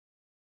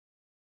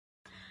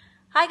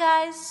Hi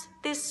guys,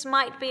 this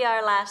might be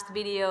our last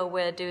video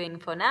we're doing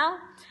for now.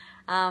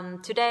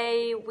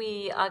 Today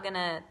we are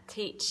gonna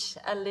teach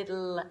a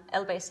little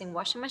L-basing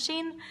washing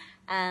machine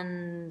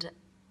and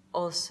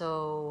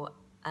also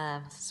a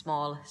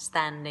small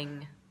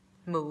standing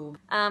move.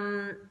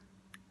 The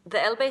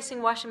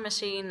L-basing washing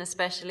machine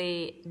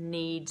especially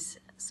needs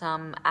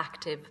some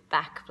active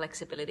back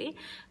flexibility,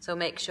 so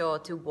make sure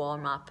to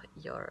warm up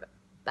your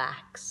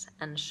backs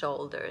and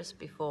shoulders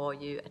before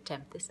you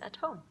attempt this at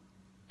home.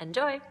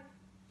 Enjoy!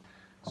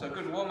 So a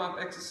good warm-up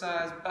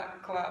exercise,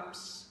 back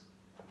claps.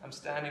 I'm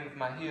standing with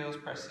my heels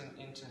pressing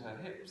into her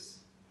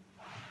hips.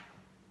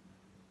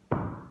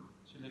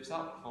 She lifts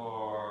up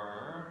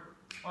for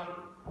 1,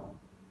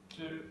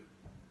 2,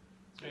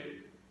 3,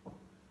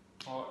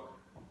 4,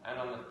 and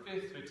on the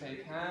 5th we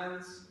take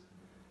hands.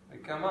 We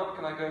come up.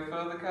 Can I go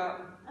further, Kat?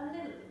 A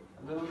little bit.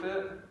 A little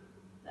bit.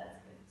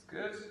 That's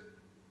good. It's good.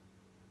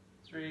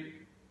 3,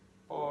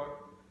 4,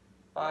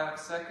 5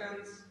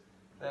 seconds.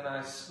 Then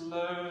I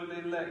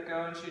slowly let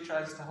go and she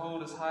tries to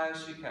hold as high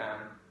as she can.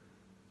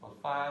 For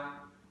 5,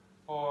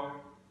 4,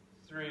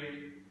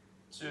 3,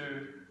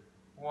 2,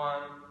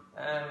 1,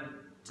 and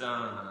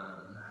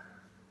done.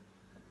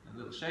 A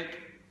little shake.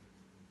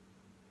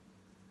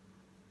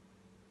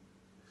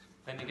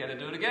 Then you're going to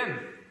do it again.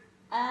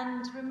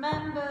 And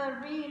remember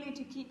really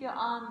to keep your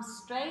arms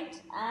straight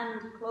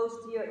and close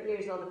to your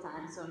ears all the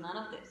time, so none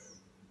of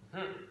this.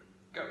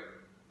 Go.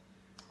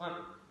 1,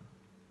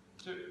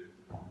 2,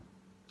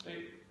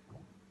 3,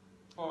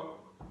 4,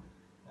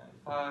 and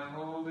 5,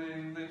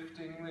 holding,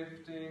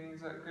 lifting,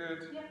 is that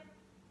good? Yep.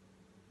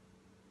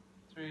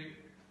 3,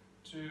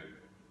 2,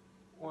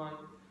 1,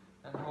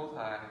 and hold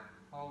high.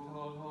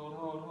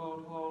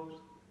 Hold.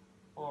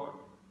 4,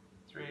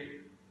 3,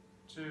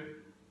 2,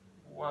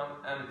 1,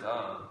 and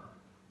done.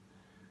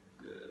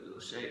 Good, little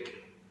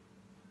shake.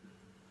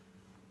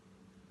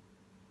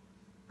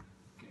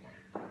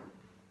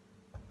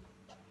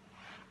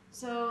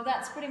 So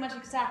that's pretty much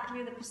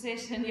exactly the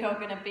position you're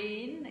going to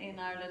be in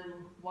our little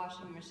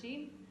washing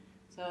machine.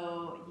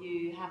 So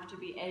you have to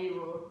be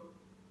able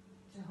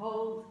to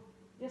hold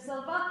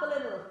yourself up a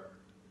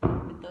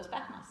little with those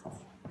back muscles.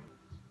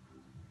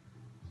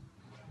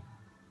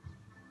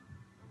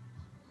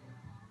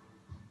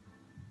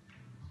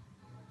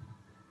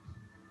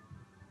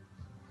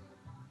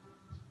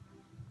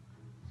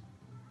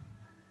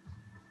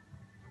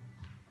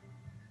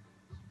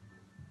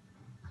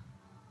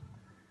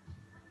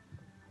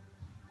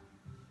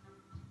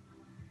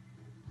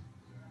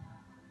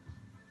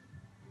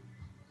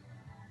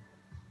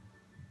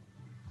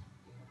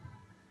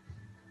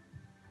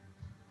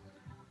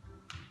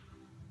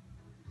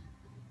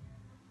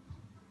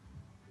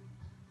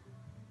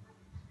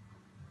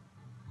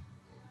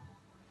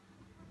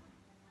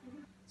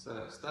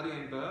 So,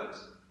 studying bird,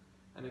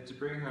 I need to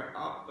bring her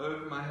up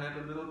over my head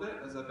a little bit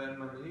as I bend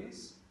my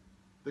knees.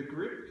 The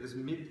grip is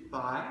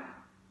mid-thigh,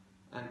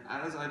 and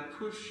as I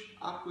push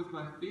up with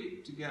my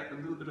feet to get a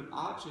little bit of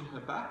arch in her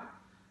back,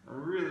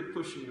 I'm really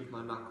pushing with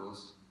my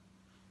knuckles.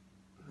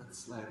 Let's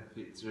slide the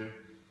feet through.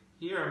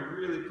 Here I'm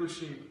really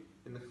pushing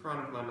in the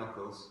front of my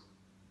knuckles.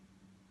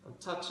 I'm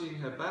touching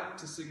her back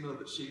to signal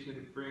that she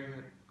can bring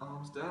her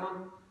arms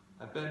down.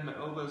 I bend my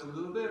elbows a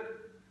little bit.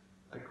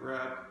 I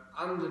grab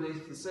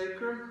underneath the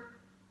sacrum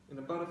in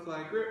a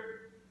butterfly grip,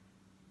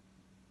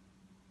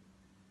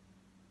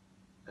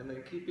 and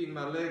then keeping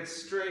my legs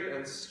straight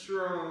and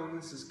strong.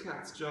 This is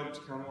Kat's job to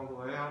come all the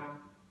way up.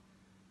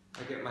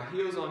 I get my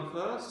heels on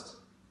first,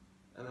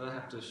 and then I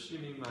have to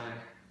shimmy my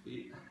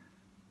feet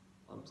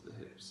onto the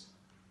hips.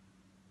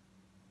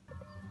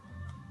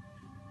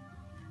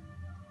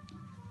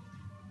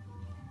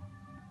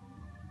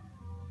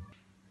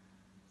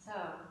 So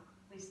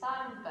we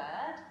start in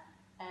bird,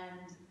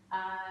 and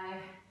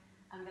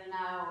I'm going to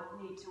now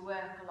need to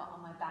work a lot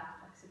on my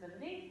back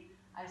flexibility.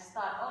 I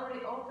start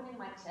already opening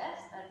my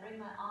chest. I bring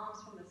my arms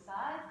from the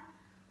side.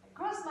 I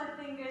cross my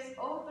fingers,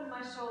 open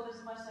my shoulders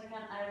as much as I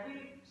can. I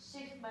really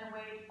shift my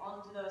weight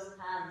onto those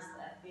hands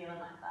that I feel on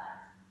my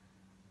thighs.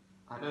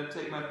 I don't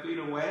take my feet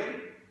away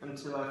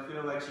until I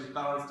feel like she's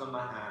balanced on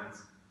my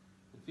hands.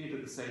 The feet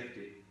are the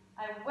safety.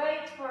 I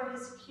wait for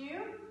his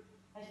cue.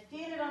 I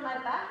feel it on my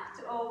back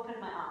to open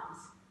my arms.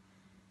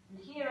 And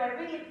here I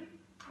really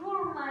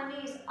pull my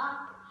knees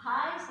up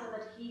high so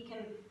that he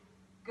can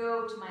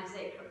go to my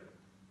sacrum.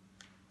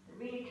 They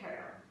really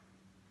curl.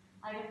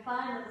 I can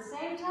climb at the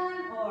same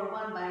time or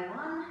one by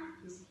one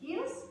his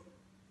heels.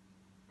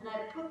 And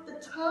I put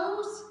the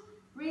toes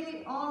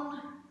really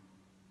on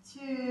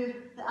to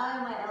the eye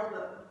of my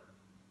elbow.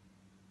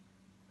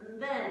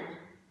 And then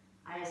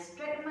I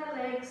straighten my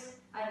legs.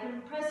 I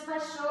can press my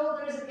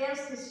shoulders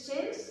against his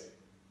shins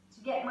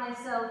to get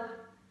myself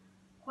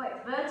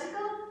quite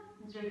vertical.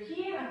 And through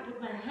here, I put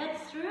my head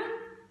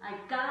through. I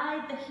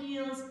guide the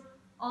heels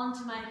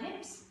onto my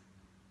hips.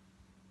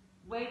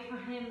 Wait for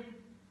him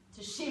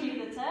to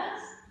shimmy the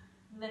toes.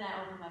 And then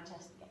I open my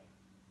chest again.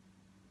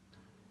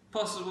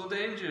 Possible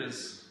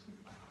dangers.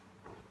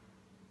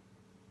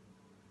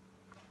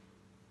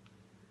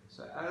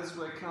 So as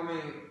we're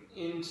coming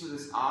into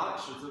this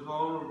arch. It's a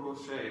vulnerable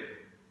shape,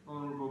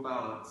 vulnerable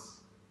balance.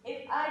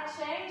 If I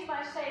change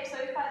my shape, so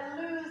if I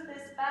lose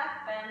this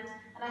back bend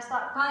and I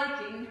start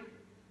piking,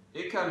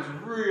 it comes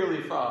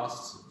really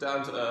fast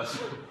down to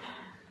earth.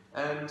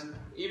 And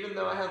even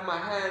though I have my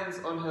hands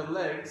on her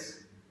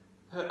legs,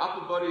 her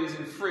upper body is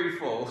in free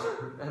fall,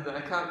 and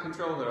I can't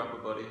control her upper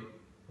body.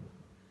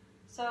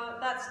 So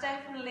that's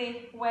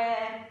definitely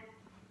where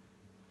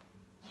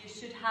you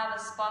should have a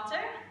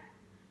spotter.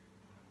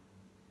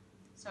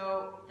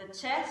 So the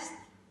chest,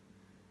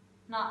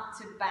 not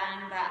to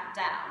bang that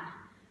down.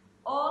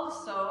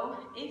 Also,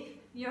 if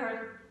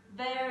you're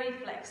very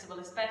flexible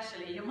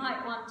especially, you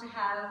might want to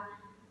have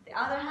the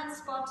other hand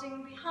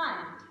spotting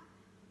behind.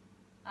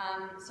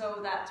 So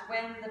that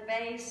when the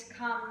base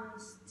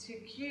comes to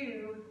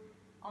cue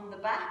on the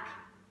back,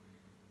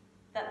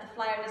 that the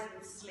flyer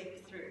doesn't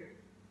slip through.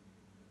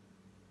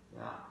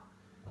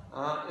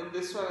 Yeah. In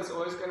this one, it's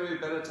always going to be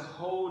better to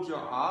hold your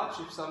arch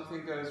if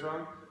something goes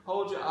wrong.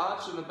 Hold your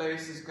arch and the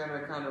base is going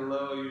to kind of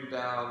lower you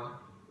down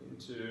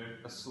into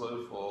a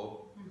slow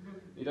fall.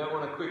 You don't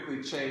want to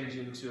quickly change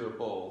into a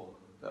ball.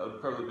 That would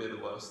probably be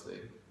the worst thing.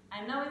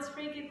 I know it's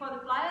freaky for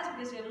the flyers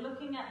because you're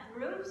looking at the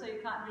roof, so you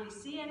can't really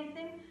see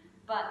anything,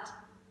 but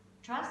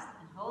trust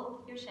and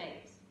hold your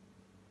shapes.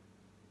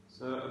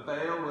 So a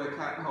bail where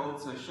cat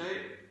holds her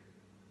shape.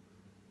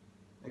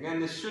 Again,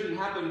 this shouldn't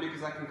happen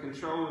because I can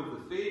control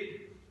with the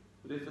feet,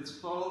 but if it's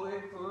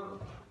falling,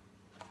 well,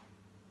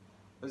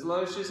 as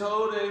long as she's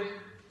holding,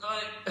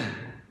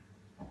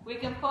 we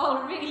can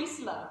fall really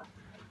slow.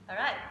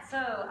 Alright, so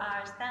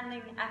our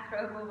standing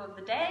acro move of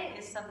the day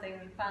is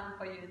something fun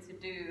for you to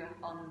do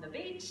on the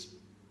beach.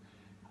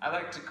 I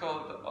like to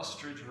call it the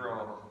ostrich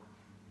roll.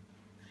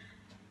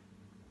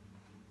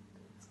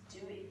 Let's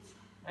do it.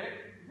 Hey.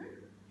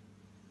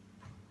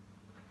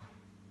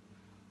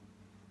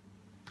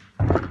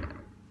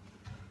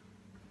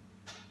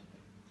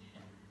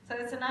 So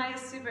it's a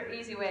nice, super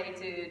easy way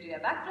to do a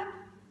backflip.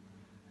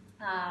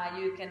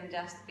 You can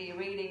just be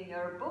reading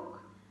your book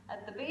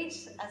at the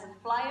beach as a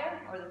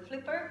flyer or the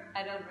flipper.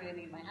 I don't really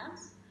need my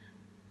hands.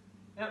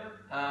 Yep.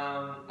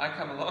 I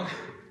come along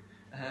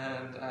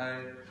and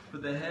I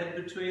put the head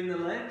between the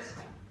legs,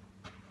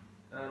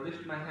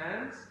 lift my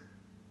hands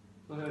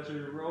for her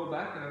to roll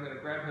back, and I'm going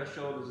to grab her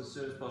shoulders as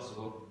soon as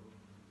possible.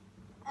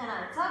 And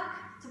I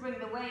tuck to bring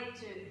the weight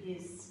to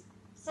his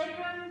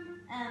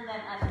sacrum, and then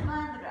I fly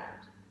on the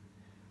ground.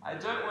 I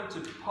don't want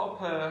to pop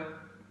her,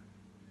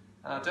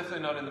 definitely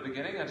not in the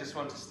beginning. I just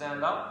want to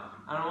stand up,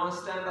 and I want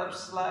to stand up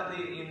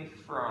slightly in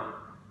front.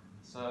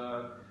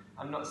 So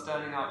I'm not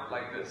standing up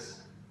like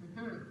this.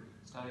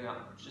 Standing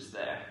up just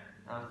there.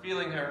 I'm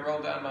feeling her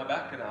roll down my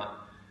back and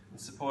up, and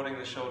supporting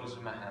the shoulders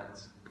with my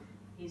hands.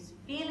 He's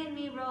feeling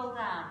me roll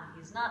down.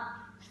 He's not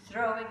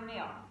throwing me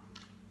off.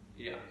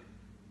 Yeah.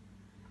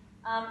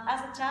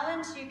 As a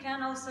challenge, you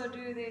can also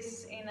do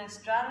this in a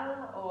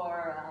straddle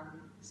or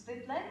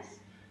split legs.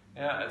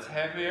 Yeah, it's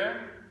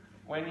heavier.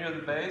 When you're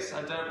the base,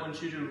 I don't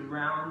want you to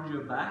round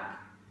your back,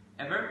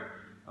 ever.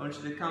 I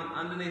want you to come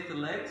underneath the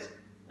legs,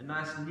 a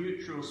nice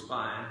neutral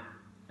spine,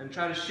 and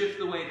try to shift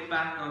the weight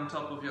back on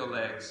top of your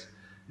legs.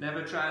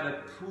 Never try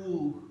to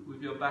pull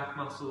with your back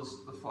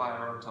muscles the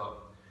flyer on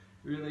top.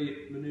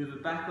 Really maneuver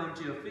back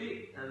onto your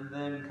feet and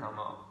then come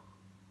up.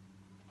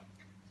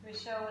 So we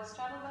show a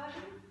straddle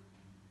version?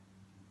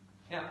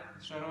 Yeah,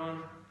 straight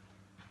on.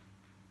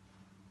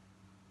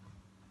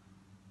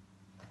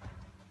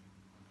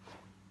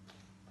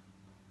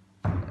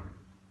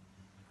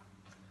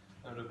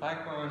 Now the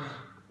back on.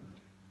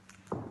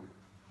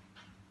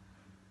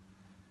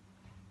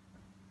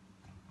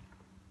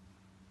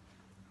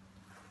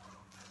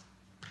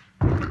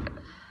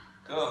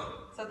 Cool.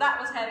 So that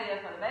was heavier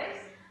for the base.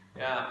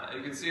 Yeah,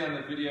 you can see on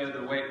the video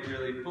the weight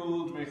really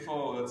pulled me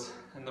forwards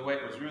and the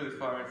weight was really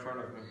far in front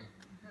of me.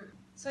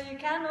 So you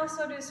can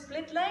also do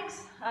split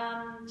legs.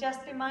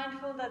 Just be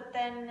mindful that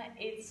then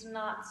it's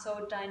not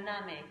so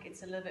dynamic.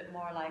 It's a little bit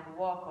more like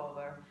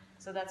walkover.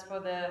 So that's for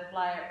the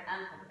flyer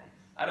and for the base.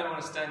 I don't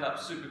want to stand up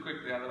super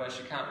quickly, otherwise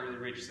you can't really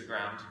reach the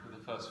ground with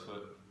the first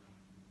foot.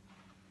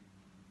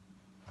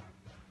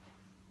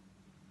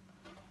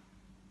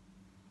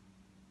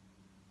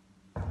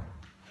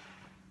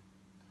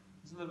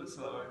 It's a little bit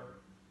slower.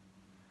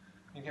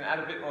 You can add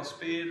a bit more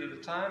speed at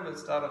a time, but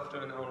start off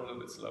doing it all a little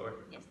bit slower.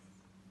 Yes.